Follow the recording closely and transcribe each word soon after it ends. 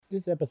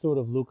This episode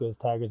of Lucas,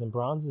 Tigers, and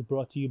Bronze is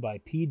brought to you by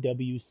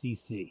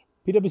PWCC.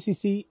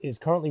 PWCC is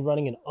currently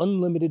running an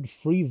unlimited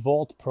free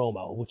vault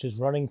promo, which is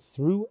running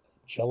through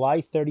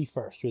July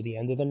 31st through the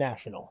end of the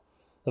National.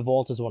 The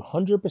vault is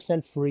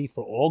 100% free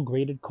for all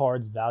graded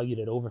cards valued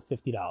at over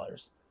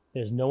 $50.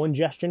 There's no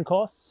ingestion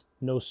costs,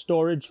 no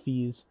storage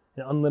fees,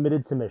 and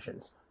unlimited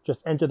submissions.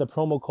 Just enter the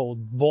promo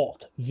code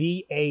VAULT,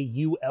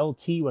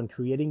 V-A-U-L-T, when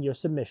creating your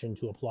submission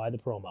to apply the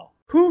promo.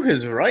 Who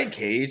is right,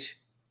 Cage?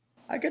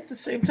 I get the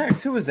same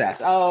text. Who is that?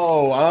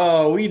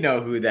 Oh, we know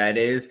who that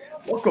is.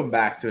 Welcome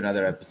back to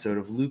another episode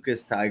of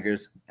Lucas,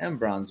 Tigers, and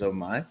Bronze Oh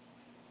My,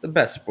 the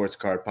best sports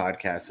card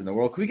podcast in the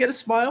world. Can we get a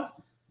smile?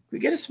 Can we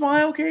get a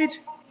smile, Cage?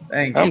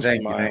 Thank you. I'm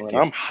smiling.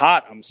 I'm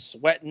hot. I'm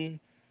sweating.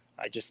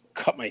 I just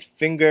cut my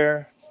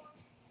finger.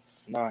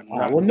 It's not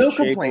well, no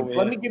complaints.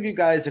 Let me give you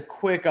guys a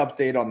quick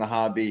update on the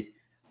hobby.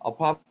 I'll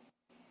pop.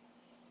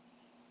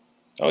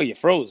 Oh, you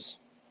froze.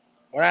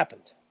 What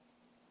happened?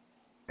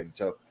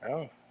 So,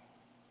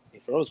 he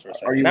froze for a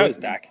second. Now he's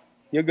back.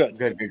 You're good.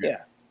 Good.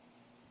 Yeah.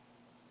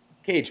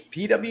 Cage,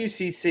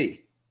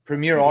 PWCC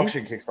Premier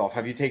Auction kicks off.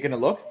 Have you taken a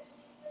look?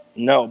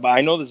 No, but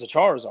I know there's a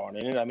Charizard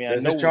in it. I mean,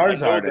 there's I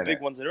know the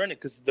big ones that are in it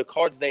because the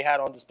cards they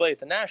had on display at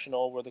the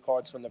National were the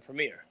cards from the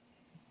Premier.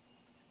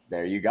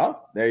 There you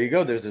go.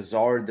 There's a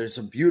Zard. There's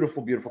some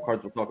beautiful, beautiful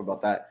cards. We'll talk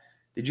about that.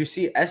 Did you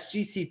see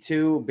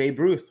SGC2 Babe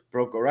Ruth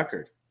broke a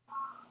record?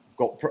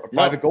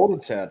 Private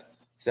golden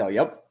sale.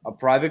 Yep, a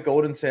private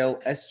golden sale.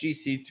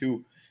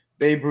 SGC2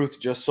 Babe Ruth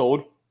just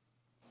sold.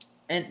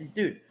 And,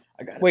 dude,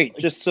 I got Wait,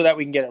 just so that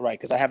we can get it right,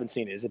 because I haven't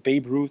seen it. Is it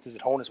Babe Ruth? Is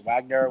it Honus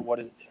Wagner? What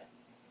is it?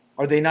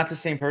 Are they not the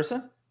same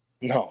person?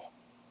 No,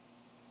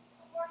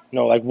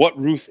 like what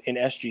Ruth in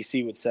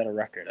SGC would set a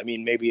record? I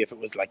mean, maybe if it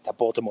was like the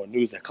Baltimore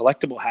News that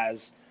Collectible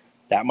has,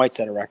 that might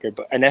set a record.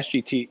 But an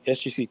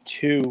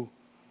SGC2,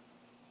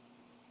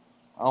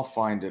 I'll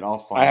find it.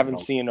 I haven't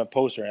seen a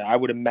poster. I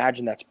would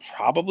imagine that's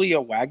probably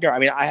a Wagner. I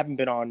mean, I haven't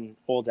been on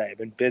all day. I've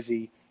been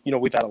busy. You know,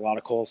 we've had a lot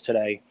of calls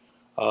today.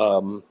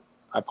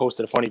 I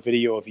posted a funny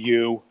video of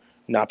you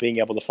not being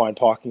able to find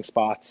parking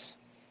spots.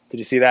 Did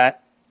you see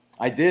that?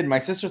 I did. My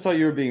sister thought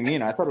you were being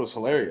mean. I thought it was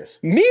hilarious.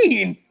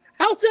 Mean?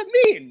 How's that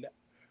mean?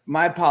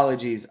 My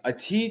apologies. A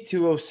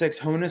T206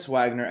 Honus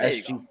Wagner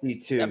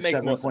SGC2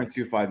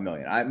 $7.25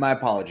 million. My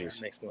apologies.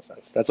 That makes no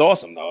sense. That's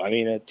awesome, though. I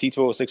mean, a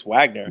T206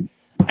 Wagner.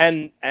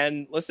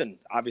 And listen,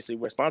 obviously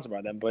we're sponsored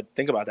by them, but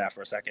think about that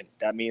for a second.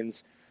 That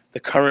means the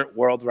current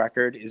world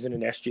record isn't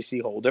an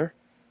SGC holder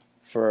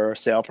for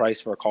sale price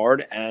for a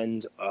card.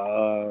 And,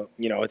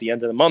 at the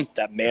end of the month,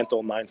 that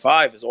Mantle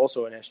 9.5 is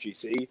also an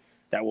SGC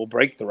that will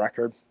break the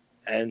record.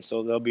 And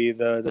so they'll be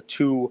the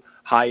two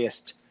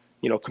highest,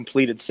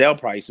 completed sale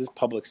prices,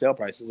 public sale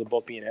prices, will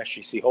both be in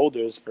SGC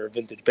holders for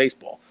vintage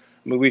baseball.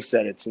 I mean, we've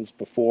said it since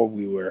before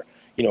we were,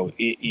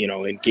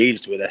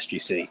 engaged with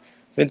SGC.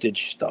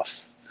 Vintage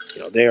stuff,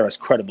 they are as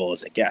credible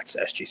as it gets,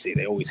 SGC.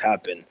 They always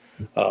have been.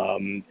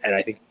 And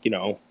I think,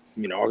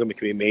 argument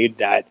can be made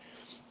that,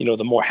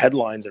 the more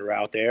headlines that are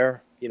out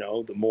there,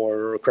 the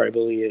more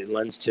credibility it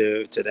lends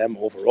to them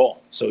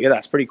overall. So, yeah,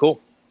 that's pretty cool.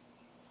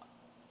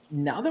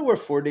 Now that we're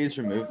 4 days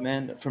removed,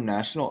 man, from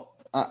National,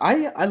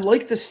 I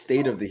like the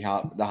state of the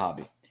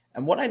hobby.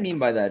 And what I mean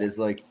by that is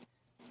all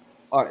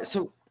right,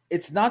 so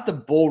it's not the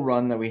bull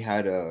run that we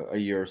had a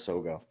year or so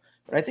ago,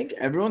 but I think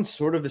everyone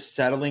sort of is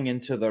settling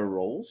into their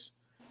roles.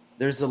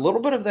 There's a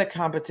little bit of that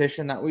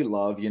competition that we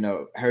love.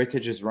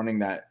 Heritage is running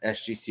that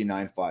SGC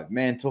 9.5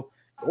 Mantle.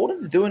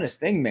 Golden's doing his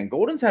thing, man.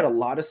 Golden's had a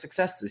lot of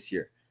success this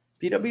year.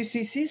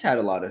 PWCC's had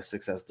a lot of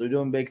success. They're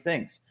doing big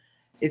things.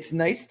 It's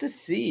nice to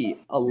see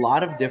a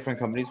lot of different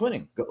companies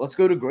winning. Let's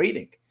go to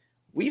grading.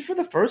 We, for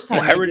the first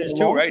time, Heritage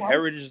too, right?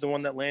 Heritage is the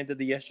one that landed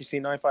the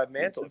SGC 9.5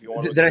 Mantle. If you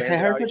want to did I say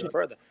Heritage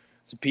further?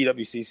 So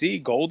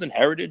PWCC, Golden,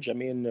 Heritage. I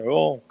mean, they're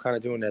all kind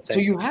of doing that thing.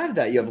 So you have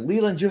that. You have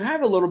Leland's. You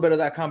have a little bit of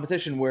that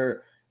competition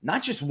where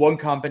not just one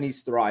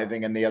company's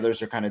thriving and the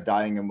others are kind of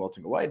dying and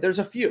wilting away. There's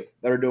a few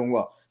that are doing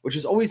well, which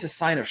is always a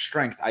sign of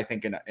strength, I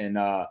think, in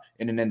an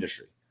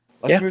industry.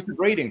 Let's move to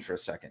grading for a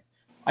second.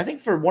 I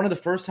think for one of the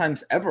first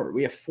times ever,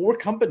 we have 4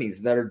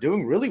 companies that are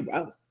doing really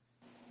well.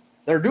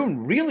 They're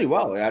doing really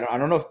well. I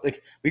don't know if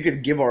we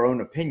could give our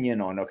own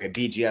opinion on,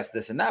 BGS,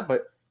 this and that,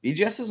 but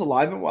BGS is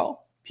alive and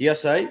well.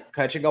 PSA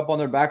catching up on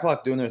their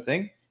backlog, doing their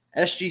thing.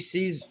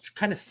 SGC's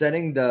kind of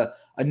setting a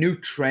new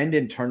trend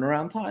in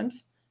turnaround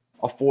times.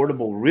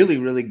 Affordable, really,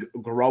 really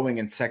growing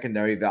in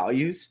secondary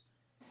values.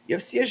 You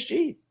have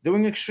CSG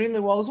doing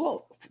extremely well as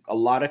well. A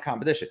lot of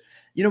competition.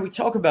 We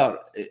talk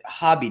about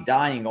hobby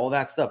dying, all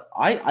that stuff.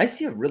 I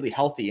see a really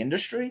healthy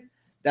industry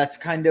that's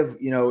kind of,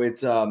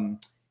 it's I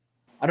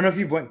don't know if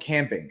you've went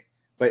camping,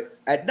 but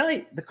at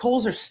night the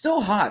coals are still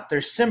hot.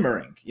 They're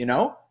simmering,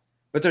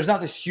 but there's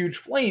not this huge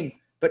flame.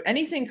 But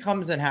anything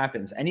comes and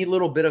happens, any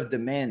little bit of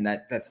demand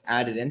that's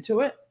added into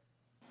it,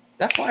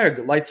 that fire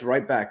lights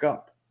right back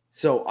up.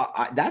 So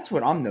that's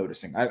what I'm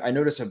noticing. I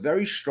notice a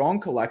very strong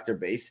collector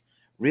base,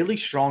 really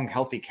strong,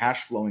 healthy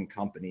cash flowing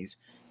companies,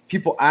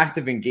 people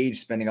active, engaged,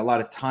 spending a lot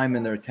of time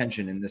and their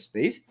attention in this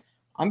space.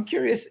 I'm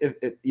curious if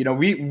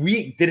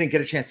we didn't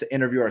get a chance to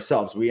interview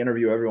ourselves. We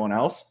interview everyone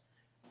else.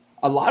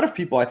 A lot of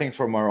people, I think,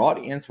 from our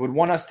audience would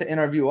want us to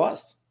interview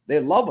us. They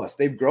love us.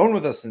 They've grown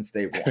with us since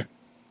day one.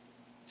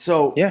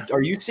 So Yeah.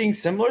 Are you seeing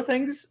similar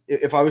things?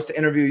 If I was to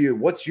interview you,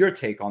 what's your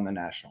take on the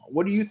national?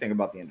 What do you think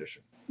about the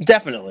industry?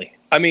 Definitely.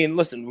 I mean,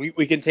 listen,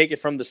 we can take it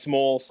from the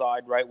small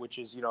side, right, which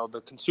is,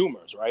 the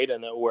consumers, right,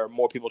 and where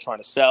more people trying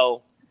to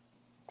sell,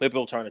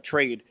 people trying to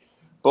trade.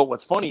 But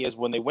what's funny is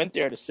when they went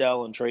there to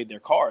sell and trade their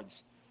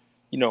cards,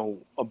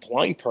 a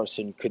blind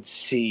person could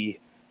see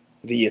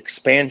the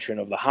expansion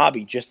of the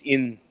hobby just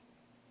in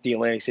the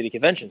Atlantic City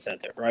Convention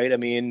Center, right? I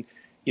mean,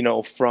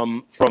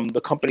 from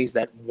the companies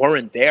that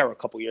weren't there a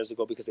couple years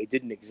ago because they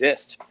didn't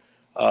exist,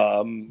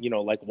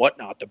 like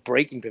Whatnot, the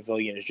Breaking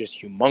Pavilion is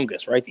just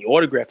humongous, right? The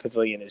Autograph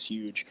Pavilion is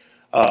huge.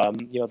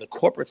 The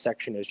corporate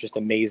section is just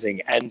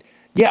amazing. And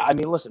yeah, I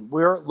mean, listen,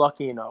 we're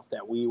lucky enough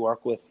that we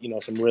work with,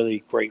 some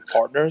really great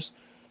partners.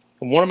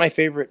 And one of my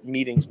favorite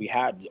meetings we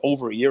had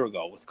over a year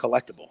ago with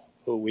Collectible,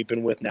 who we've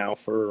been with now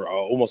for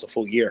almost a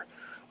full year.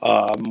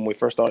 When we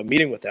first started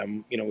meeting with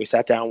them, we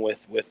sat down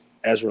with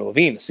Ezra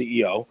Levine, the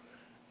CEO,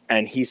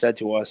 and he said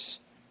to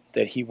us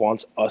that he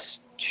wants us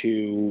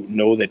to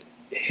know that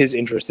his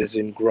interest is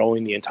in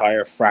growing the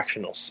entire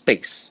fractional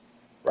space,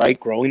 right?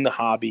 Growing the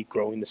hobby,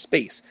 growing the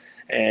space.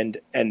 And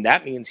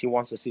that means he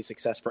wants to see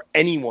success for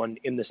anyone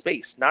in the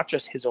space, not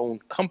just his own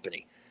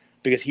company,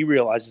 because he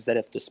realizes that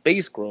if the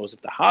space grows,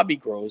 if the hobby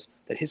grows,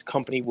 that his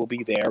company will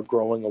be there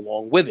growing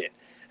along with it.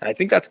 And I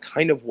think that's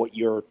kind of what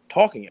you're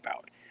talking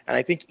about. And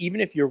I think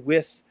even if you're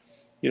with,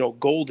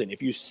 Golden,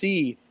 if you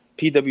see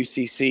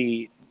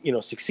PWCC,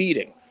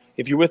 succeeding,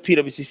 if you're with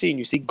PWCC and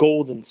you see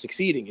Golden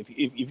succeeding,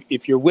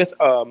 if you're with,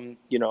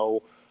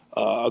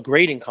 a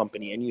grading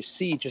company and you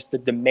see just the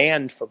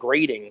demand for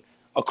grading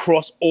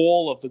across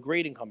all of the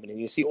grading companies,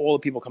 you see all the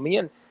people coming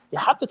in, you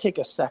have to take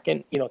a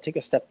second, take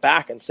a step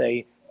back and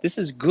say, this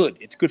is good.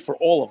 It's good for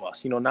all of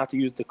us, not to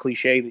use the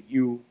cliche that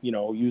you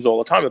use all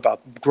the time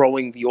about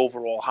growing the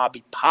overall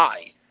hobby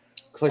pie.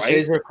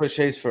 Cliches are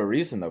cliches for a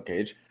reason, though,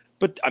 Cage.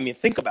 But, I mean,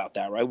 think about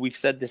that, right? We've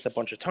said this a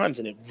bunch of times,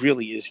 and it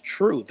really is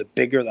true. The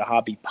bigger the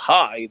hobby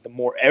pie, the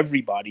more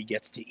everybody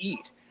gets to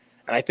eat.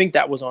 And I think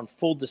that was on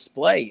full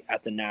display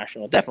at the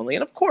National, definitely.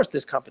 And, of course,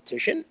 there's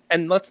competition,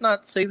 and let's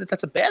not say that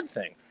that's a bad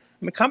thing.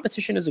 I mean,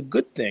 competition is a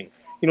good thing.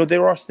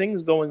 There are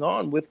things going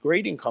on with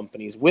grading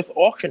companies, with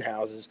auction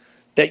houses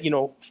that,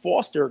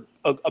 foster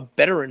a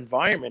better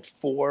environment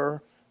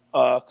for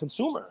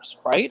consumers,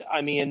 right?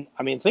 I mean,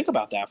 think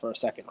about that for a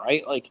second,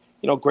 right? Like,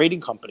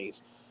 grading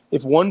companies.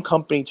 If one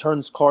company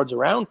turns cards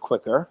around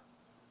quicker,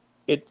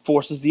 it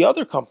forces the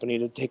other company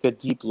to take a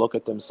deep look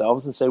at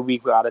themselves and say,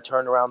 we've got to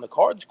turn around the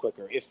cards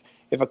quicker. If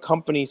a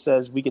company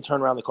says we could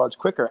turn around the cards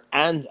quicker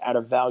and at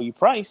a value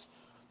price,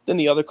 then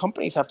the other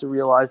companies have to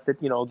realize that,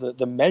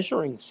 the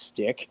measuring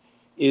stick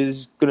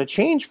is going to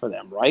change for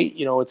them, right?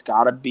 It's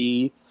got to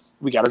be,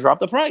 we got to drop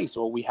the price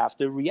or we have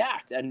to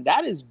react. And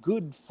that is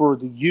good for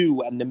the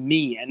you and the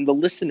me and the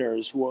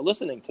listeners who are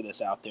listening to this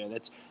out there.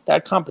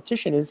 That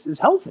competition is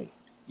healthy.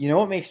 You know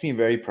what makes me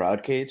very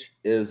proud, Cage,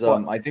 is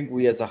I think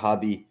we as a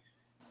hobby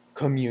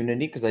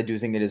community, because I do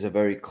think it is a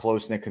very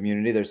close-knit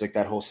community. There's like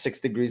that whole 6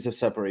 degrees of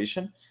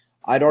separation.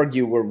 I'd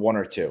argue we're 1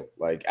 or 2,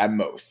 like at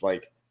most.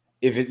 Like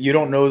if you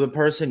don't know the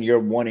person, you're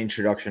one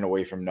introduction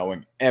away from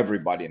knowing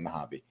everybody in the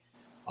hobby.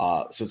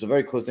 So it's a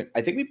very close thing.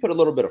 I think we put a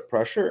little bit of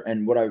pressure,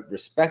 and what I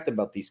respect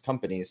about these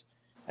companies,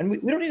 and we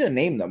don't need to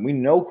name them. We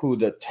know who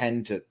the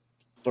 10 to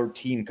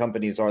 13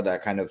 companies are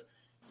that kind of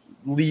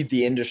lead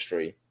the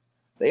industry.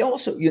 They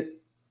also,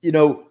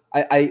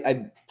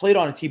 I played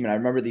on a team, and I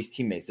remember these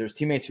teammates. There's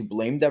teammates who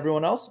blamed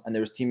everyone else, and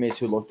there's teammates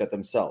who looked at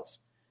themselves.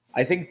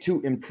 I think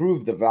to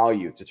improve the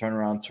value, to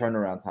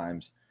turnaround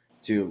times,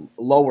 to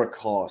lower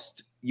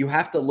cost, you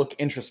have to look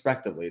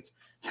introspectively. It's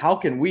how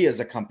can we as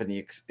a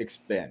company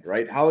expand,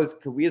 right?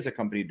 Could we as a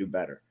company do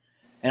better?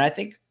 And I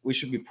think we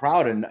should be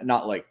proud and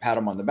not like pat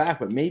them on the back,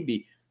 but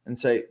maybe and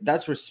say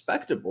that's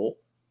respectable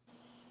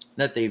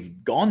that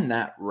they've gone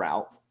that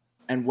route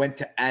and went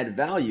to add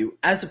value,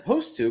 as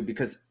opposed to,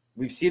 because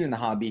we've seen in the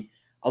hobby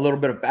a little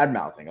bit of bad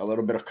mouthing, a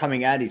little bit of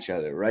coming at each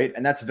other, right?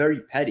 And that's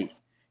very petty.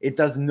 It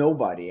does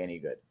nobody any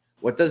good.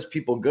 What does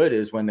people good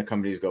is when the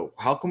companies go,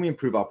 how can we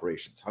improve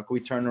operations? How can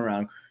we turn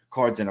around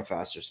cards in a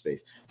faster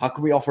space? How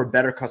can we offer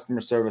better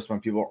customer service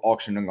when people are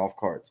auctioning off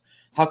cards?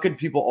 How can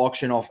people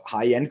auction off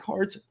high-end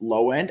cards,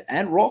 low-end,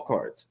 and raw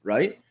cards,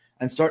 right?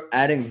 And start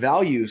adding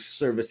value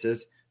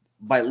services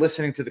by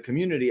listening to the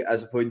community,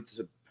 as opposed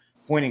to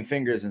pointing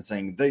fingers and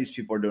saying these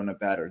people are doing it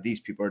bad or these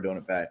people are doing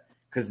it bad,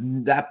 because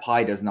that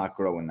pie does not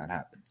grow when that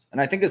happens. And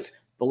I think it's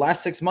the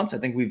last 6 months, I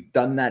think we've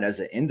done that as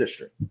an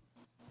industry.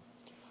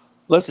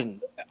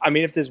 Listen, I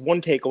mean, if there's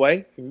one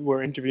takeaway,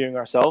 we're interviewing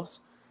ourselves,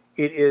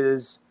 it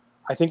is,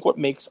 I think what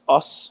makes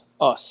us,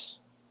 us,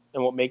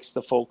 and what makes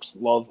the folks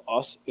love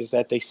us is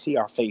that they see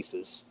our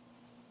faces.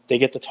 They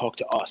get to talk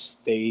to us.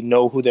 They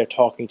know who they're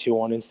talking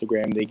to on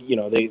Instagram. They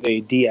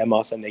DM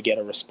us and they get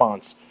a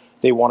response.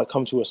 They want to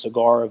come to a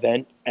cigar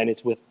event and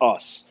it's with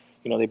us.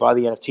 They buy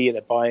the NFT and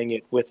they're buying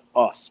it with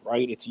us,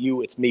 right? It's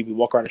you, it's me. We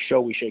walk around a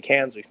show, we shake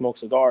hands, we smoke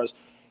cigars.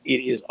 It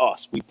is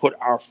us. We put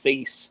our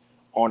face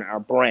on our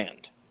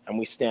brand and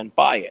we stand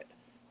by it,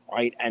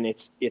 right? And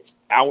it's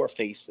our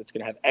face that's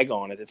going to have egg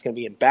on it. That's going to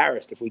be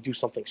embarrassed if we do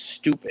something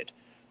stupid,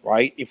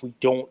 right? If we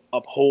don't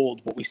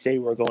uphold what we say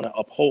we're going to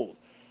uphold.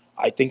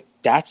 I think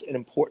that's an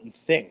important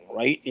thing,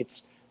 right?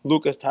 It's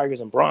Lucas,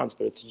 Tigers, and Bronze,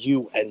 but it's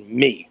you and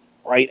me,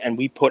 right? And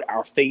we put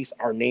our face,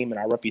 our name, and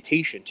our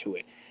reputation to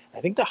it. I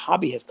think the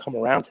hobby has come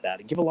around to that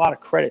and give a lot of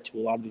credit to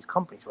a lot of these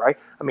companies, right?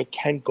 I mean,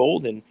 Ken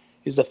Golden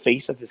is the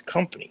face of this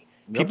company.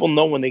 Yep. People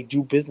know when they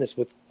do business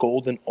with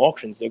Golden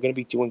Auctions, they're going to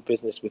be doing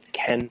business with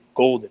Ken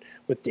Golden,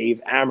 with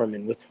Dave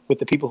Ammerman, with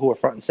the people who are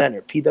front and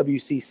center.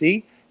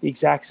 PWCC, the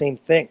exact same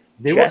thing.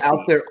 They Jesse, were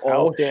out there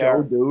all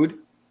show, dude.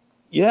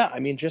 Yeah, I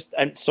mean,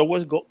 and so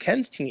was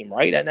Ken's team,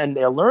 right? And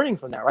they're learning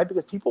from that, right?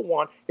 Because people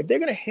want, if they're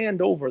going to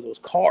hand over those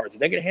cards, if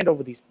they're going to hand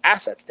over these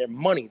assets, their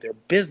money, their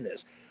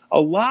business, a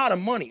lot of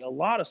money, a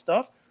lot of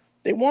stuff,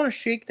 they want to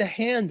shake the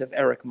hand of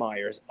Eric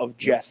Myers, of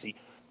Jesse,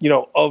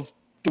 of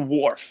the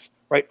Wharf,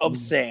 right? Of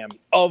Sam,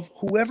 of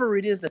whoever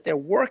it is that they're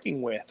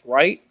working with,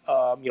 right?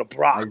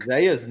 Brock.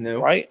 Isaiah's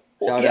new, right?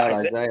 Shout out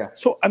Isaiah.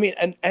 So, I mean,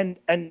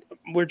 and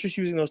we're just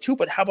using those two,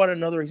 but how about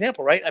another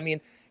example, right? I mean,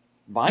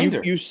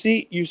 Binder. You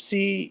see.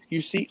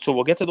 So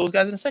we'll get to those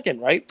guys in a second,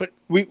 right? But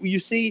you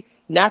see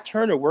Nat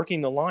Turner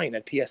working the line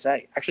at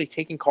PSA, actually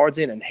taking cards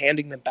in and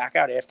handing them back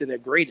out after they're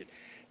graded.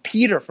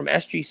 Peter from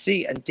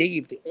SGC and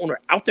Dave, the owner,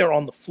 out there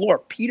on the floor.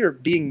 Peter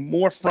being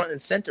more front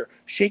and center,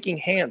 shaking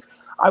hands.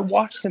 I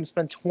watched him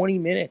spend 20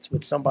 minutes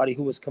with somebody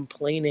who was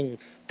complaining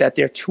that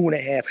their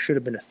 2.5 should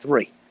have been a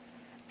 3.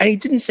 And he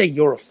didn't say,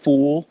 you're a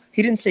fool.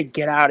 He didn't say,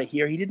 get out of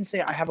here. He didn't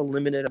say, I have a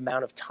limited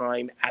amount of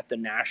time at the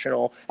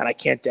National and I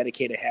can't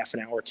dedicate a half an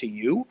hour to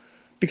you.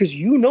 Because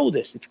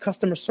this. It's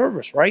customer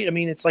service, right? I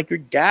mean, it's like your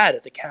dad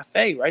at the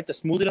cafe, right? The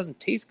smoothie doesn't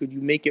taste good. You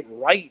make it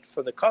right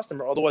for the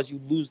customer. Otherwise, you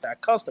lose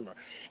that customer.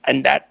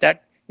 And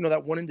that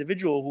one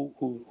individual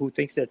who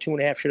thinks their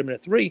 2.5 should have been a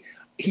 3,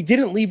 he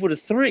didn't leave with a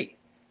 3,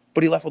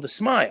 but he left with a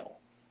smile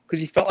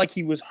because he felt like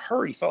he was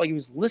heard. He felt like he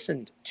was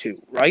listened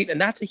to, right? And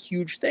that's a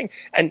huge thing.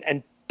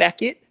 And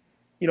Beckett,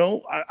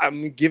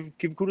 I'm give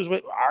kudos.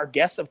 Our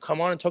guests have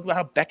come on and talked about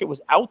how Beckett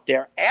was out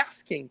there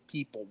asking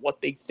people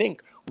what they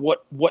think,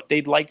 what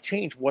they'd like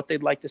changed, what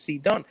they'd like to see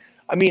done.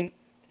 I mean,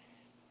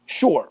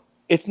 sure,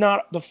 it's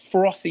not the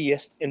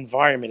frothiest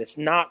environment. It's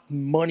not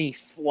money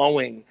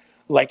flowing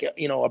like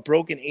a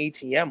broken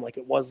ATM like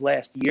it was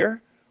last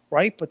year,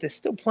 right? But there's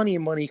still plenty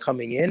of money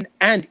coming in.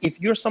 And if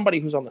you're somebody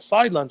who's on the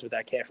sidelines with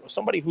that cash, or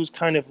somebody who's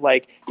kind of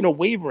like,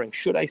 wavering,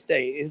 should I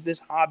stay? Is this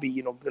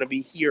hobby, going to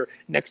be here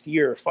next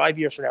year, 5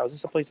 years from now? Is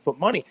this a place to put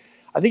money?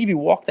 I think if you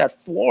walk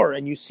that floor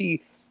and you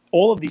see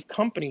all of these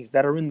companies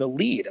that are in the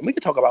lead, and we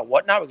could talk about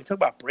Whatnot, we could talk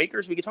about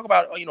Breakers, we could talk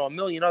about, a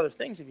million other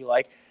things if you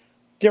like,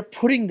 they're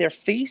putting their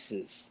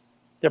faces,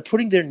 they're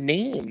putting their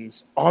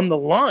names on the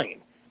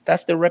line.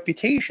 That's their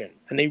reputation.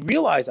 And they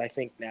realize, I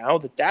think now,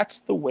 that that's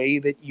the way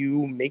that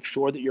you make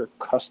sure that your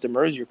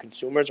customers, your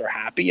consumers are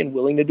happy and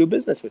willing to do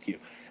business with you.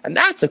 And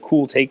that's a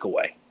cool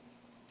takeaway.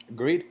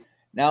 Agreed.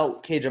 Now,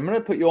 Cage, I'm going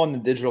to put you on the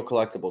digital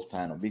collectibles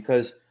panel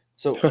because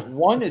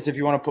one is if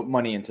you want to put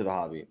money into the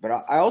hobby, but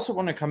I also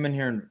want to come in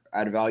here and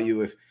add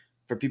value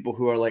for people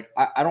who are like,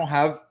 I don't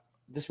have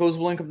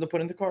disposable income to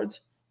put into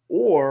cards,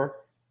 or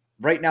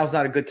right now is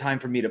not a good time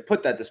for me to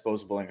put that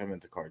disposable income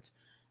into cards.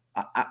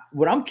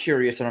 What I'm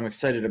curious and I'm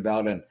excited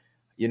about, and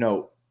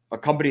a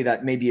company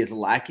that maybe is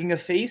lacking a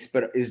face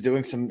but is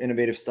doing some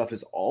innovative stuff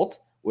is Alt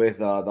with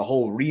the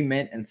whole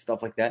remint and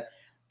stuff like that.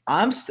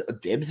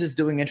 Dibs is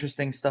doing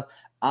interesting stuff.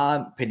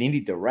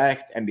 Panini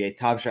Direct, NBA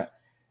Top Shot.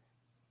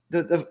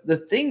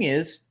 The thing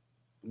is,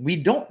 we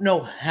don't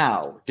know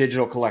how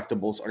digital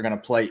collectibles are going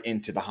to play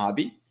into the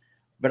hobby,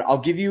 but I'll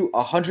give you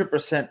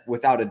 100%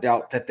 without a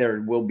doubt that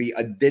there will be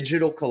a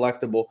digital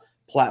collectible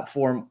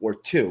platform or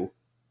two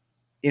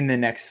in the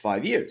next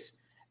 5 years.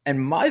 And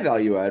my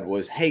value add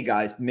was, hey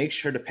guys, make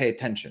sure to pay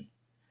attention.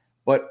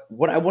 But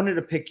what I wanted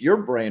to pick your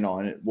brain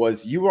on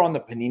was you were on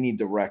the Panini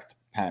Direct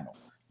panel.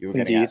 You were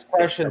getting asked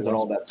questions and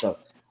all that stuff.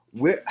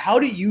 How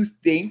do you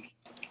think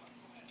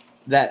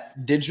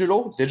that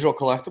digital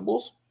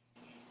collectibles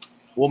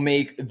will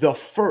make the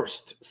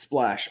first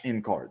splash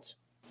in cards?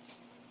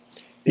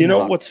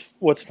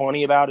 What's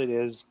funny about it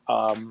is,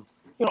 I'm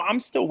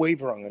still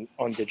wavering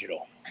on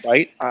digital,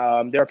 right?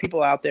 There are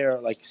people out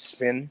there like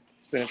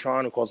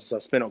Spinatron, who calls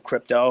us Spino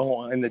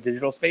Crypto in the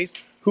digital space,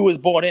 who is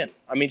bought in.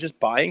 I mean, just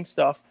buying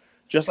stuff,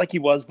 just like he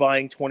was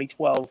buying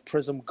 2012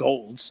 Prism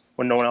Golds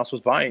when no one else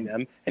was buying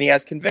them, and he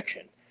has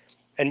conviction.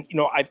 And,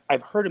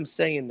 I've heard him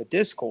say in the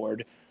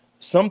Discord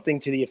something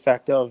to the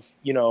effect of,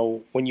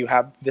 when you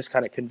have this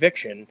kind of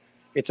conviction,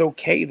 it's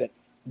okay that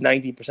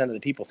 90% of the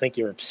people think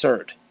you're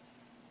absurd,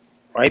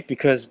 right?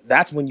 Because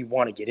that's when you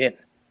want to get in.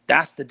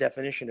 That's the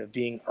definition of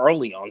being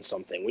early on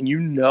something. When you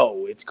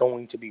know it's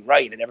going to be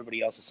right and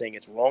everybody else is saying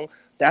it's wrong,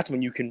 that's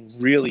when you can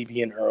really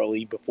be in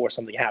early before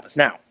something happens.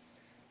 Now,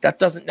 that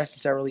doesn't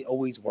necessarily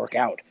always work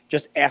out.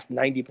 Just ask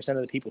 90%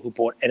 of the people who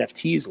bought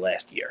NFTs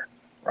last year,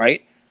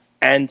 right?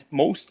 And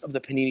most of the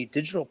Panini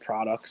digital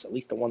products, at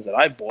least the ones that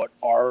I bought,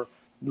 are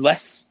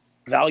less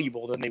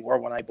valuable than they were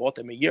when I bought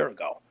them a year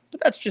ago.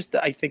 But that's just,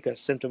 I think, a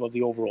symptom of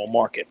the overall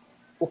market.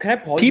 Well, can I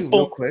pause you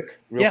real quick?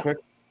 Quick.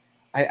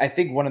 I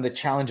think one of the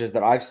challenges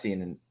that I've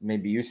seen, and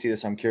maybe you see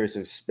this, I'm curious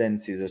if Spin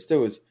sees this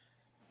too, is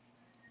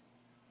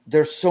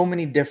there's so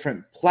many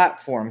different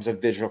platforms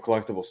of digital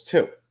collectibles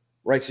too,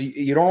 right? So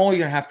you don't only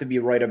have to be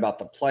right about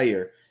the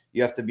player,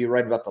 you have to be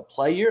right about the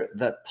player,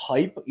 the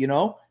type,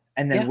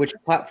 and then which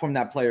platform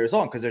that player is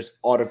on, because there's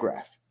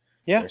Autograph,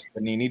 there's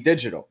Panini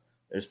Digital,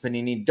 there's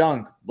Panini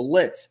Dunk,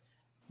 Blitz,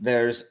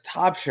 there's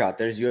Top Shot,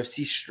 there's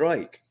UFC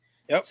Strike.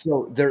 Yep.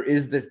 So there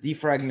is this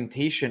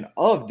defragmentation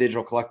of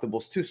digital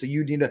collectibles too. So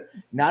you need to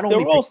not only—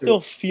 they're all still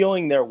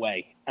feeling their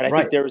way. And I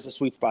think there is a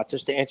sweet spot.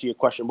 Just to answer your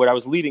question, what I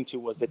was leading to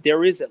was that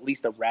there is at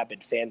least a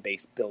rabid fan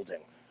base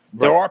building.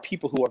 There are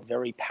people who are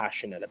very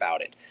passionate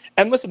about it.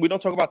 And listen, we don't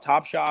talk about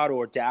Top Shot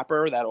or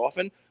Dapper that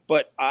often,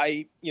 but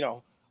I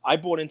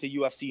bought into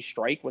UFC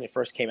Strike when it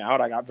first came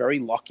out. I got very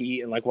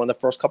lucky in like one of the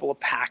first couple of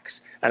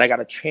packs, and I got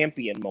a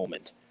champion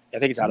moment. I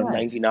think it's out of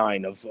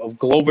 99 of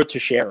Glover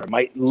Teixeira. It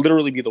might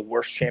literally be the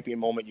worst champion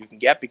moment you can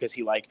get, because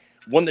he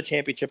won the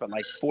championship at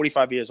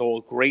 45 years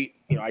old. Great,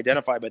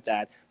 identified with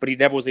that, but he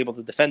never was able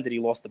to defend it. He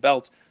lost the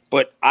belt.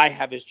 But I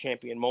have his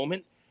champion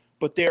moment.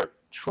 But they're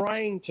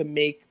trying to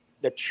make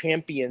the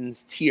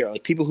champions tier,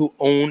 like people who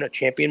own a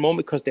champion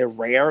moment because they're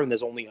rare and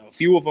there's only a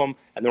few of them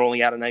and they're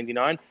only out of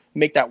 99,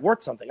 make that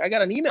worth something. I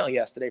got an email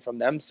yesterday from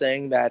them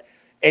saying that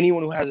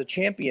anyone who has a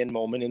champion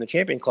moment in the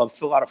champion club,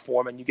 fill out a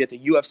form and you get the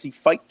UFC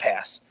Fight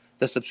Pass,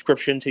 the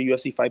subscription to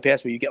UFC Fight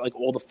Pass, where you get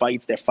all the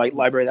fights, their fight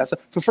library, that's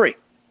for free.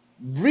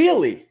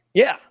 Really?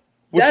 Yeah.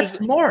 That's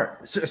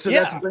smart. So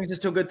that brings us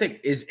to a good thing.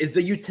 Is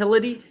the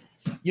utility,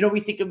 we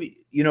think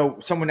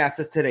of, someone asked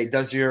us today,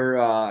 does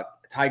your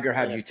Tiger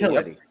have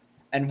utility?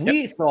 And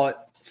we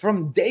thought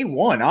from day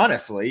one,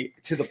 honestly,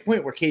 to the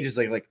point where Cage is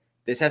like,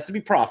 this has to be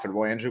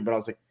profitable, Andrew. But I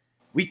was like,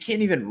 we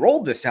can't even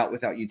roll this out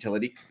without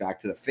utility. Back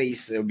to the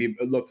face, it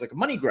looks like a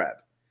money grab.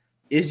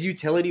 Is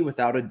utility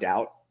without a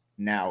doubt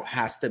now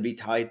has to be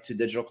tied to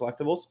digital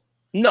collectibles?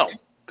 No,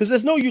 because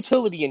there's no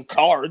utility in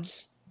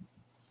cards,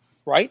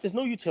 right? There's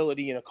no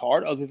utility in a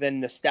card other than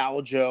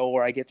nostalgia,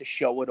 or I get to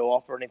show it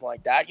off or anything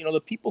like that.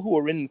 The people who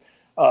are in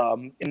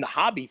the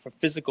hobby for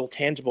physical,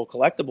 tangible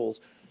collectibles,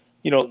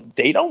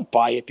 they don't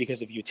buy it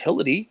because of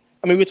utility.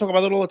 I mean, we talk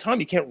about it all the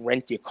time. You can't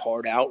rent your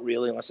card out,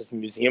 really, unless it's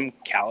museum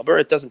caliber.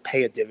 It doesn't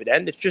pay a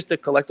dividend. It's just a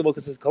collectible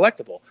because it's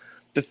collectible.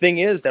 The thing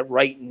is that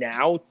right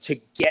now, to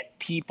get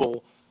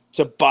people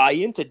to buy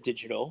into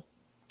digital,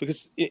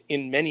 because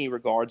in many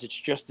regards, it's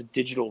just a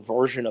digital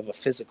version of a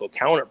physical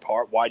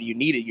counterpart. Why do you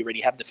need it? You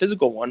already have the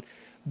physical one.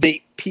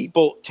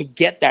 People, to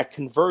get that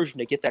conversion,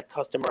 to get that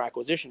customer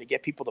acquisition, to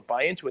get people to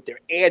buy into it, they're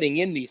adding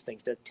in these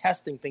things. They're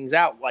testing things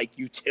out like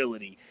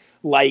utility,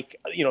 like,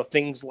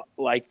 things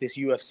like this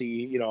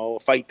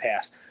UFC, Fight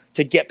Pass,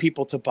 to get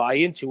people to buy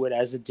into it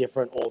as a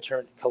different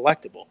alternate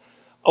collectible.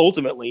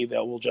 Ultimately, they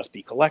will just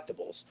be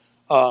collectibles.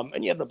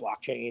 And you have the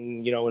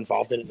blockchain,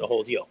 involved in it, the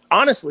whole deal.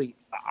 Honestly,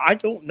 I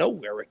don't know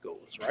where it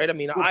goes, right? I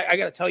mean, I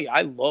got to tell you,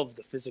 I love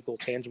the physical,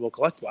 tangible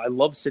collectible. I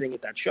love sitting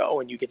at that show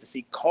and you get to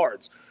see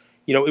cards.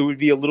 It would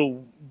be a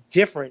little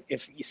different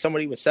if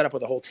somebody was set up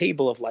with a whole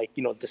table of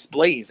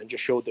displays and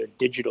just showed their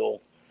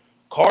digital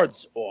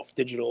cards off,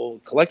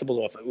 digital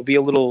collectibles off. It would be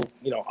a little,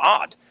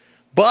 odd.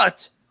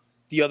 But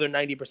the other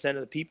 90%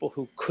 of the people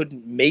who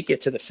couldn't make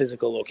it to the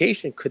physical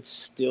location could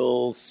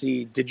still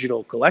see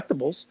digital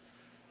collectibles.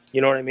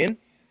 You know what I mean?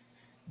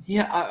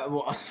 Yeah.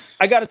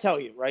 I got to tell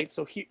you, right?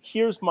 So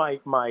here's my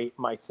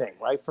thing,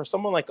 right? For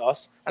someone like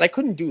us, and I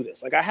couldn't do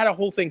this. I had a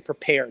whole thing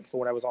prepared for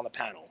when I was on the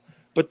panel,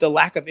 but the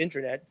lack of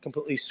internet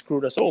completely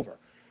screwed us over.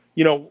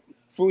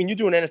 For when you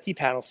do an NFT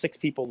panel, 6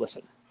 people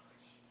listen,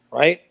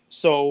 right?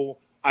 So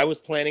I was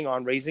planning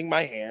on raising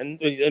my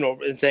hand,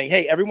 and saying,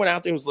 hey, everyone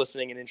out there who's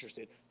listening and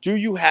interested, do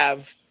you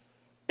have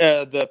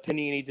the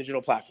Panini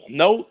digital platform?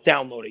 No?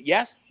 Download it.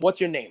 Yes? What's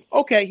your name?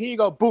 Okay, here you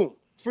go. Boom.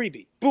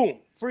 Freebie. Boom.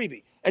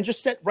 Freebie. And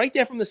just send right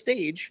there from the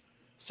stage,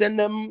 send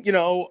them, a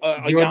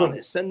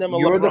Giannis, send them a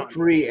You're LeBron. the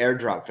free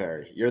airdrop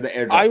fairy. You're the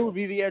airdrop. I would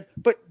be the air,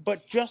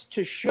 but just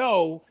to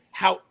show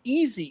how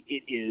easy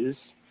it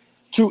is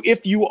to,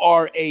 if you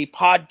are a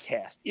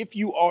podcast, if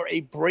you are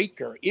a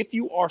breaker, if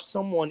you are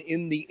someone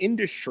in the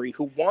industry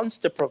who wants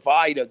to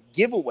provide a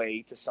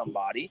giveaway to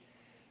somebody,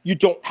 you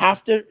don't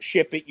have to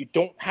ship it. You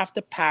don't have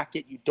to pack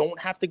it. You don't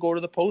have to go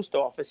to the post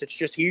office. It's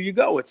just, here you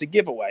go. It's a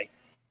giveaway.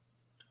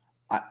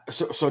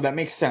 So that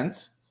makes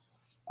sense.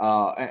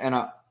 And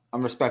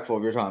I'm respectful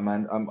of your time,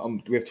 man.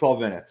 We have 12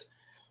 minutes.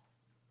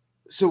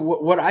 So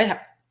what I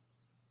have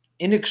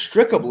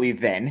inextricably,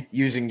 then,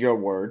 using your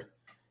word,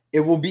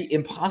 it will be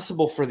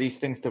impossible for these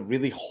things to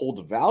really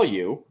hold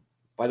value.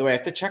 By the way, I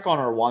have to check on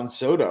our Juan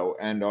Soto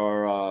and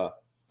our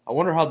I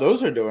wonder how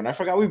those are doing. I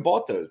forgot we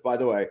bought those. By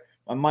the way,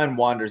 my mind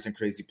wanders in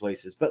crazy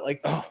places. But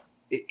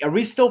are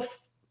we still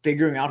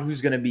figuring out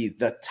who's going to be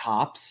the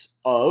tops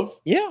of?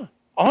 Yeah,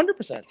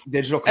 100%.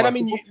 Digital collectibles? And I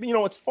mean,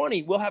 it's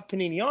funny. We'll have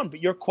Panini on,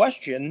 but your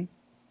question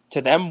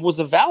to them was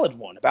a valid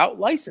one about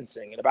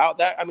licensing and about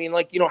that. I mean,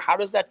 like, how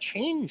does that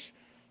change?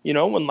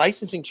 When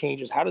licensing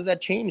changes, how does that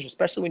change?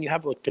 Especially when you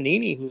have like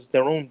Panini, who's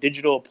their own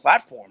digital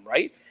platform,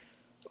 right?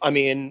 I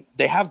mean,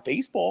 they have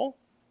baseball.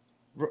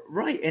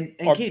 Right. And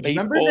Kate,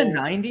 remember in the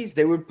 90s,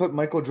 they would put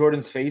Michael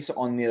Jordan's face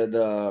on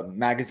the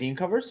magazine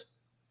covers?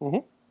 Mm-hmm.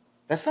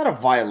 That's not a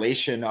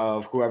violation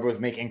of whoever was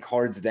making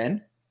cards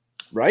then,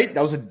 right?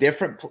 That was a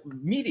different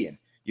medium.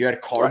 You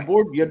had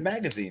cardboard, you had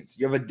magazines.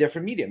 You have a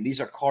different medium. These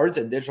are cards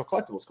and digital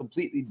collectibles,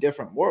 completely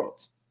different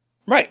worlds.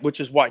 Right, which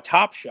is why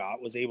Top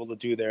Shot was able to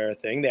do their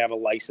thing. They have a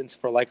license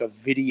for like a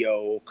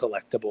video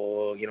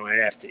collectible,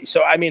 NFT.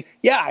 So, I mean,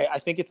 yeah, I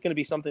think it's going to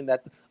be something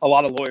that a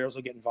lot of lawyers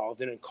will get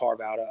involved in and carve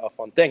out a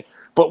fun thing.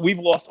 But we've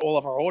lost all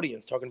of our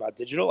audience talking about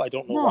digital. I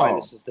don't know why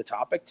this is the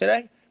topic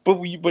today, but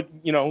we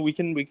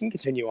can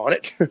continue on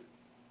it.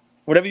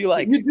 Whatever you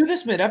like. You do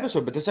this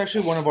mid-episode, but this is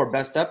actually one of our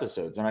best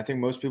episodes, and I think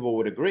most people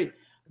would agree.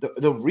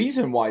 The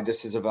reason why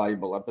this is a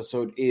valuable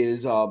episode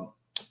is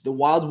the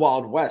wild,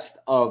 wild west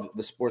of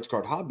the sports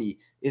card hobby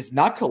is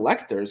not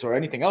collectors or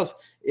anything else.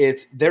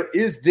 There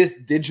is this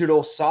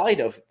digital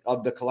side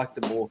of the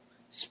collectible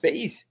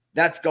space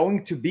that's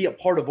going to be a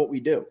part of what we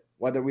do,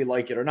 whether we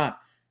like it or not.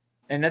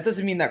 And that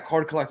doesn't mean that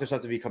card collectors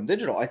have to become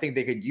digital. I think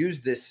they could use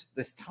this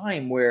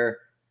time where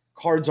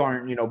cards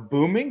aren't,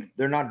 booming.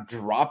 They're not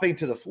dropping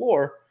to the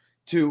floor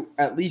to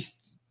at least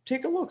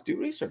take a look, do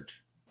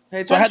research.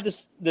 So I had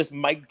this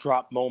mic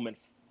drop moment.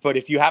 But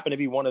if you happen to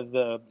be one of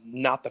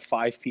not the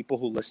 5 people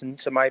who listened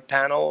to my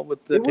panel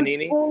with the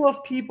Panini, it was full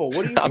of people.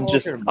 What are you talking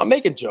about? I'm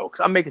making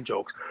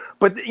jokes.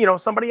 But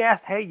somebody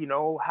asked, hey,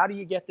 how do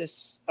you get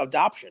this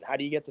adoption? How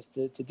do you get this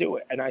to do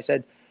it? And I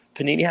said,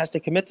 Panini has to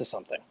commit to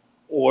something,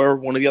 or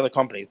one of the other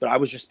companies. But I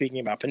was just speaking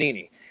about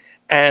Panini,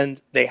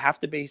 and they have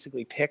to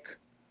basically pick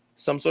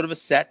some sort of a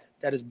set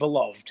that is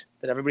beloved,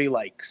 that everybody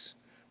likes,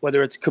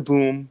 whether it's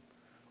Kaboom,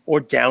 or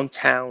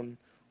Downtown,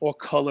 or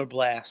Color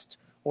Blast,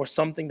 or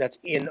something that's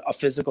in a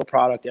physical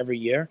product every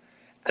year,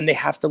 and they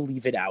have to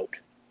leave it out.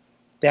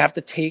 They have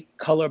to take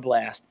Color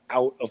Blast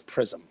out of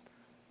Prism,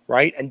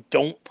 right? And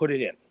don't put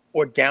it in.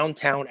 Or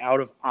Downtown out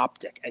of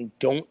Optic, and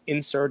don't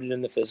insert it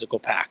in the physical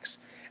packs.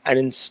 And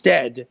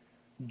instead,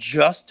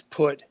 just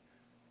put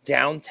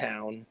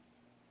Downtown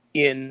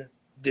in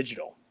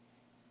digital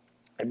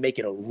and make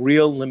it a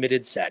real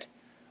limited set,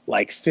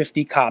 like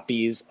 50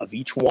 copies of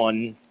each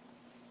one,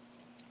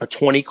 a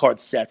 20-card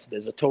set. So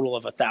there's a total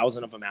of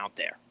 1,000 of them out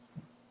there.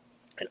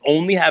 And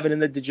only have it in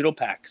the digital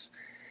packs,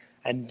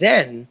 and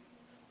then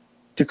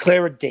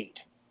declare a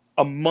date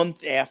a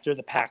month after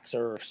the packs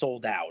are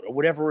sold out or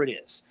whatever it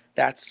is.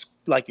 That's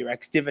like your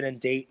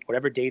ex-dividend date,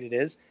 whatever date it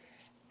is.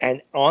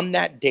 And on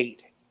that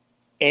date,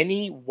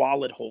 any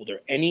wallet holder,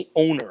 any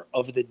owner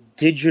of the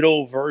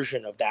digital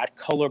version of that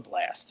Color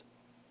Blast,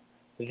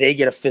 they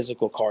get a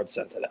physical card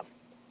sent to them.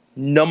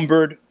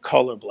 Numbered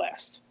Color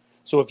Blast.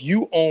 So if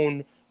you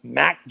own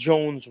Mac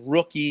Jones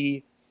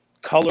rookie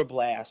Color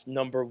Blast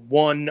number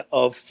 1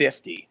 of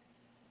 50.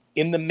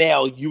 In the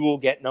mail, you will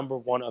get number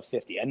 1 of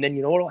 50. And then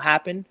you know what will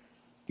happen?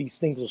 These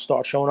things will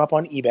start showing up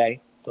on eBay.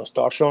 They'll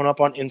start showing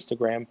up on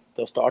Instagram.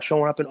 They'll start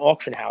showing up in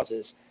auction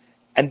houses.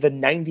 And the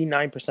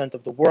 99%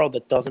 of the world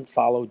that doesn't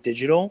follow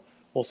digital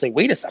will say,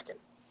 wait a second.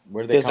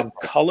 There's a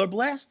Color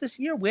Blast this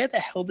year? Where the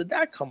hell did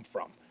that come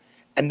from?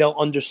 And they'll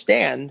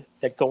understand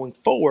that going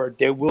forward,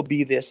 there will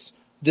be this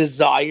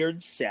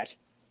desired set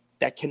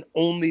that can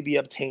only be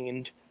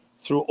obtained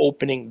through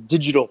opening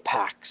digital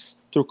packs,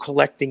 through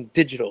collecting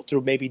digital,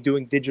 through maybe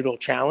doing digital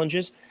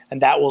challenges,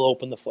 and that will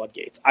open the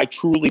floodgates. I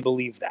truly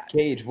believe that.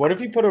 Cage, what if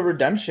you put a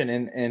redemption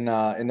in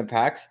the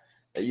packs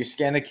that you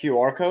scan the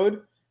QR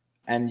code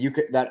and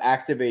that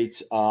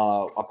activates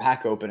a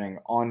pack opening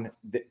on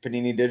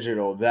Panini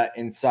Digital that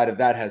inside of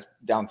that has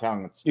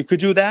Downtown? You could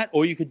do that,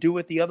 or you could do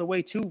it the other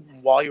way too.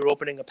 While you're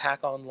opening a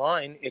pack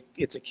online,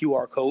 it's a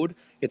QR code,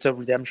 it's a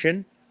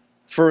redemption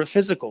for a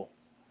physical,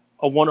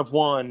 a 1 of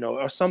 1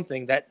 or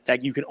something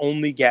that you can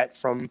only get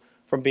from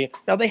being.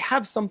 Now they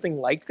have something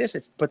like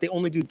this, but they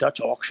only do Dutch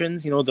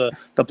auctions, the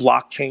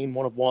blockchain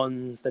 1 of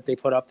 1s that they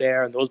put up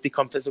there, and those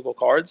become physical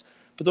cards.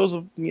 But those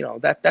are,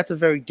 that's a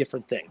very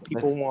different thing.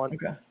 People want.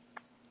 Okay.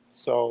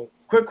 So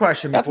quick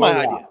question. That's my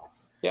idea.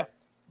 Yeah.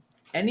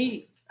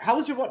 How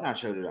was your Whatnot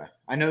show today?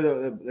 I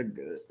know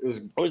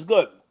it was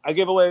good. I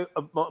gave away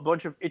a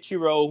bunch of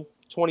Ichiro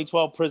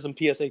 2012 Prism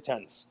PSA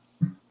 10s.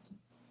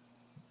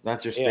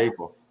 That's your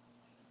staple.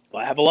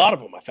 Well, I have a lot of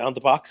them. I found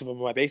the box of them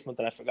in my basement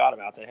that I forgot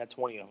about. That I had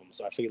 20 of them,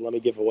 so I figured let me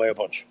give away a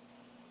bunch.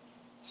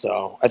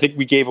 So I think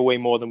we gave away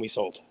more than we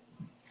sold.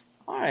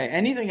 All right.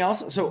 Anything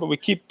else? But we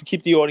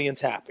keep the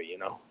audience happy,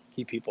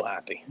 keep people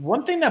happy.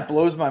 One thing that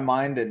blows my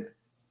mind, and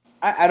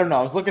I don't know,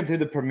 I was looking through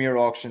the Premier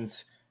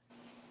auctions.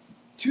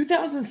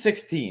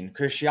 2016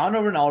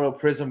 Cristiano Ronaldo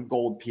Prism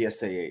Gold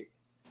PSA 8.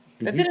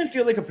 That didn't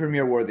feel like a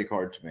Premier worthy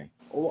card to me.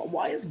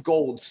 Why is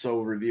gold so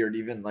revered?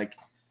 Even like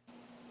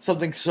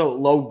something so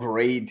low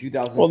grade,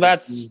 2016. Well,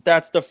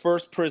 that's the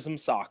first Prism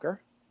Soccer.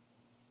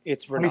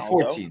 It's Ronaldo.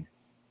 2014.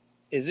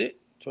 Is it?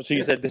 So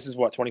you said this is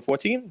what,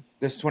 2014?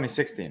 This is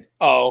 2016.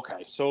 Oh,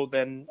 okay. So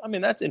then, I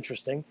mean, that's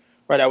interesting,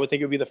 right? I would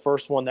think it would be the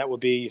first one that would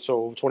be.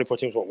 So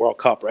 2014 was what, World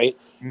Cup, right?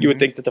 You would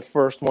think that the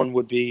first one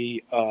would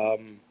be,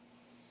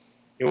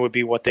 it would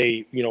be what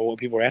they, what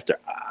people were after.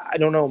 I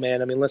don't know,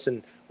 man. I mean,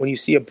 listen, when you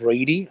see a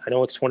Brady, I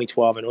know it's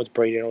 2012, I know it's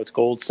Brady, I know it's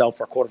gold, sell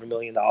for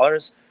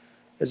 $250,000.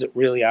 Is it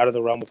really out of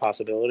the realm of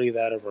possibility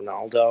that a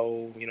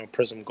Ronaldo,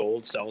 Prism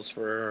Gold sells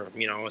for,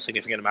 a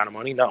significant amount of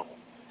money? No.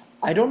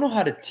 I don't know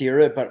how to tier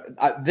it, but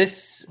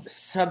this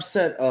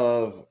subset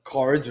of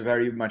cards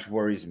very much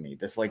worries me.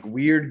 This like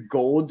weird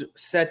gold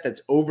set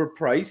that's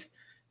overpriced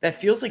that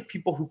feels like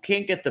people who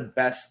can't get the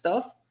best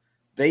stuff,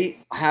 they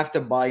have to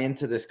buy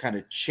into this kind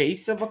of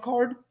chase of a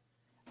card.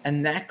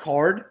 And that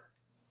card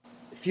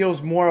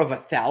feels more of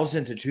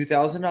 $1,000 to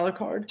 $2,000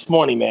 card. It's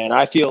money, man.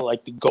 I feel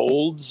like the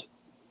gold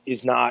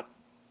is not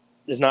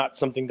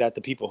something that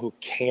the people who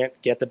can't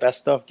get the best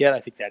stuff get. I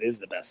think that is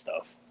the best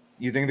stuff.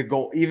 You think the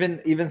gold,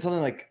 even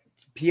something like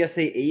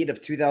PSA 8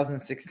 of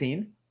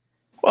 2016?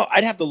 Well,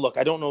 I'd have to look.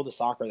 I don't know the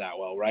soccer that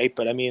well, right?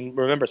 But I mean,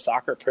 remember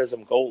Soccer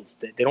Prism Golds,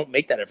 they don't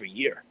make that every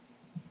year.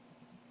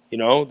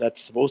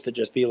 That's supposed to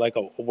just be like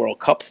a World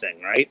Cup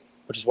thing, right?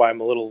 Which is why I'm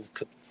a little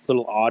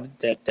odd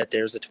that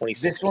there's a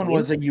 2016. This one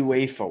was a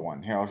UEFA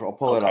one. Here, I'll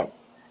pull it up.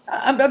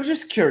 I'm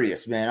just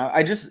curious, man.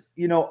 I just,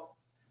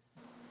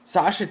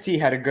 Sasha T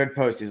had a good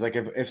post. He's like,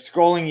 if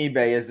scrolling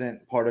eBay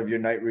isn't part of your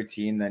night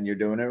routine, then you're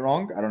doing it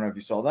wrong. I don't know if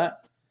you saw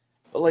that.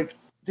 But like,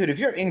 dude, if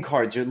you're in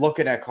cards, you're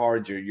looking at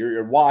cards,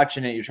 you're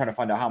watching it, you're trying to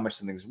find out how much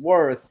something's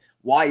worth.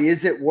 Why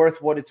is it worth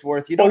what it's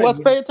worth? Let's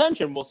pay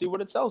attention. We'll see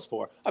what it sells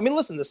for. I mean,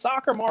 listen, the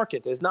soccer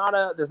market, there's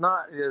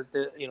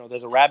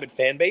a rabid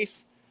fan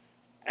base,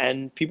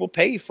 and people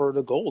pay for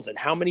the golds. And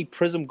how many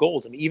Prism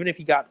golds? I mean, even if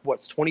you got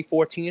what's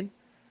 2014,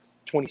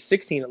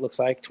 2016, it looks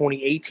like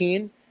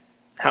 2018.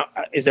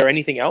 Is there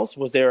anything else?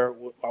 I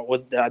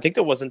think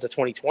there wasn't a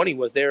 2020.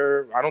 Was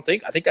there? I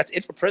think that's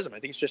it for Prism. I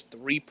think it's just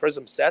 3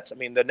 Prism sets. I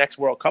mean, the next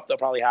World Cup, they'll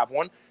probably have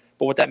one.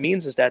 But what that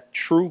means is that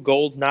true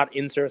golds, not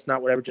inserts,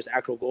 not whatever, just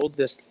actual golds.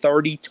 There's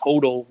 30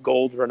 total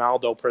gold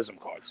Ronaldo Prism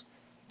cards.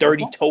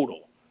 30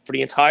 total for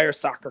the entire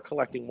soccer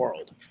collecting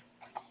world.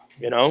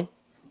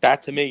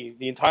 That to me,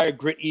 the entire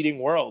grit eating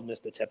world,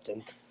 Mr.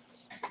 Tipton.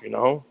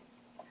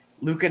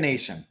 Luca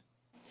Nation.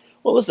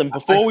 Well, listen,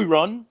 before we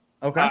run,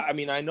 okay. I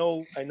mean, I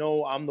know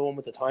I'm the one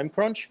with the time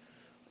crunch,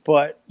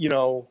 but we had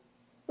a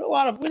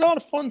lot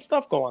of fun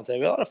stuff going on today.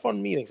 We had a lot of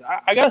fun meetings.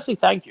 I gotta say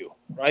thank you,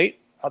 right?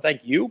 I'll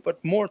thank you,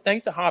 but more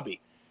thank the hobby.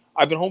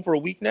 I've been home for a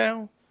week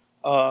now.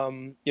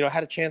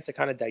 Had a chance to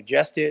kind of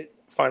digest it,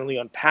 finally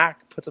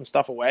unpack, put some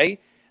stuff away,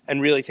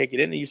 and really take it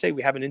in. And you say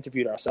we haven't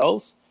interviewed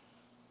ourselves.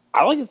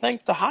 I like to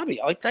thank the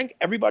hobby. I like to thank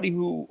everybody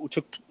who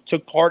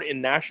took part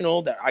in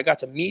National that I got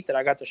to meet, that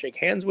I got to shake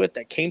hands with,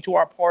 that came to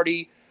our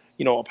party.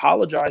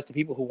 Apologize to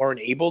people who weren't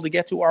able to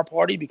get to our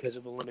party because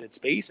of the limited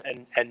space,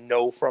 and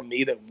know from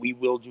me that we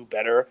will do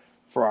better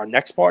for our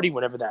next party,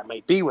 whenever that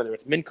might be, whether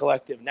it's Mint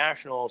Collective,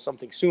 National,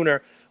 something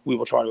sooner. We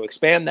will try to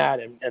expand that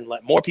and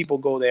let more people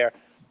go there.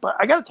 But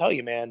I got to tell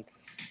you, man,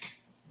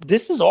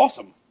 this is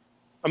awesome.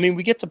 I mean,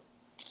 we get to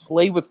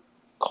play with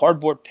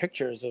cardboard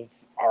pictures of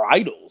our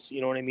idols,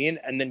 you know what I mean?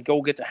 And then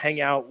go get to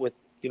hang out with,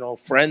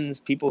 friends,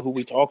 people who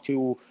we talk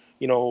to,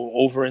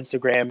 over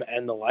Instagram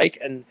and the like.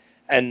 And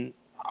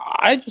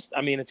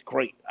it's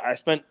great. I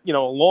spent, a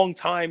long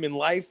time in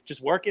life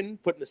just working,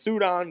 putting a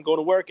suit on, going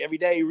to work every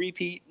day,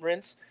 repeat,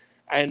 rinse.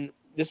 And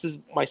this is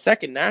my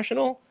second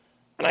National.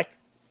 And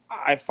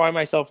I find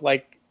myself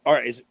like, all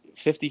right, is it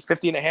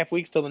 50 and a half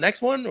weeks till the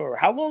next one? Or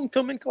how long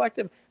till Mint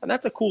Collective? And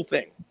that's a cool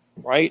thing,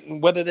 right?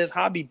 And whether there's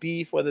hobby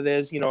beef, whether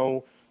there's,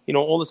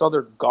 all this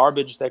other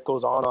garbage that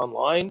goes on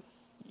online,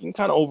 you can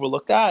kind of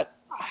overlook that.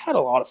 I had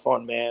a lot of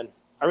fun, man.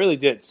 I really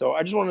did. So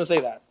I just wanted to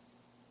say that.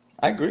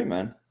 I agree,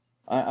 man.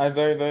 I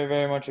very, very,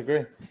 very much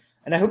agree.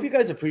 And I hope you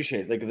guys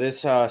appreciate like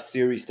this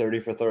series 30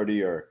 for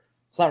 30, or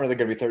it's not really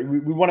going to be 30.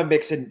 We want to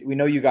mix it. We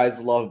know you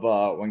guys love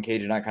when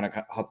Cage and I kind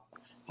of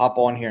hop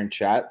on here and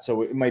chat.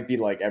 So it might be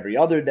like every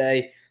other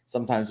day.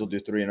 Sometimes we'll do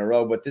 3 in a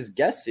row. But this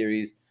guest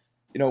series,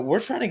 we're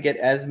trying to get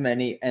as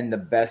many and the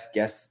best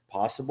guests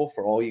possible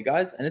for all you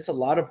guys. And it's a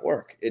lot of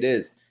work. It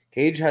is.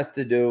 Cage has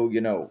to do,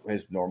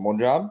 his normal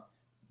job,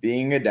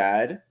 being a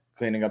dad,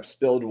 cleaning up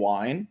spilled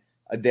wine,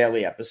 a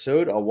daily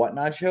episode, a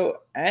Whatnot show,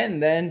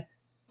 and then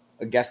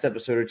a guest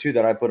episode or 2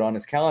 that I put on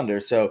his calendar.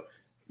 So,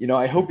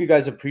 I hope you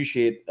guys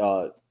appreciate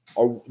the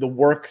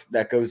work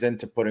that goes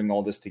into putting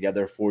all this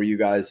together for you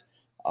guys.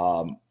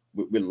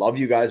 We love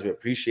you guys. We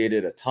appreciate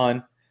it a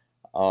ton.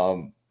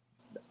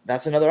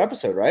 That's another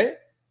episode, right?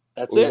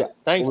 That's it.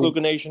 Thanks,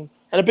 Luca Nation.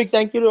 And a big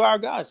thank you to our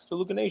guys, to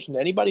Luca Nation.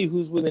 Anybody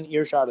who's within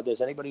earshot of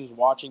this, anybody who's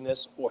watching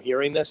this or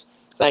hearing this,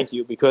 thank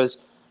you, because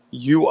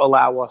you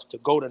allow us to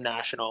go to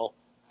National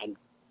and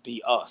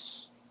be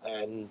us.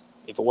 And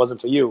if it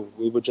wasn't for you,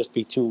 we would just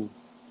be 2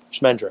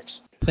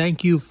 schmendricks.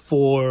 Thank you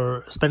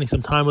for spending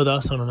some time with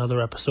us on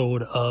another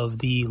episode of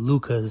the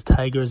Lucas,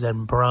 Tigers,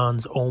 and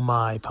Bronze Oh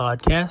My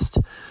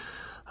podcast.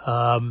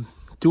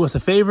 Do us a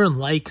favor and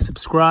like,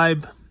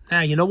 subscribe.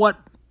 You know what?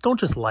 don't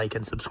just like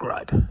and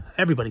subscribe.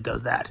 Everybody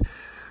does that.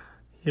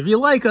 If you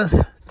like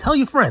us, tell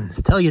your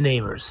friends, tell your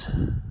neighbors,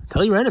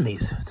 tell your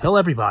enemies, tell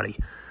everybody.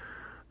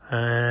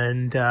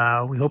 And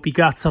we hope you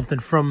got something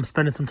from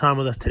spending some time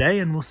with us today,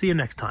 and we'll see you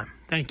next time.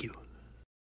 Thank you.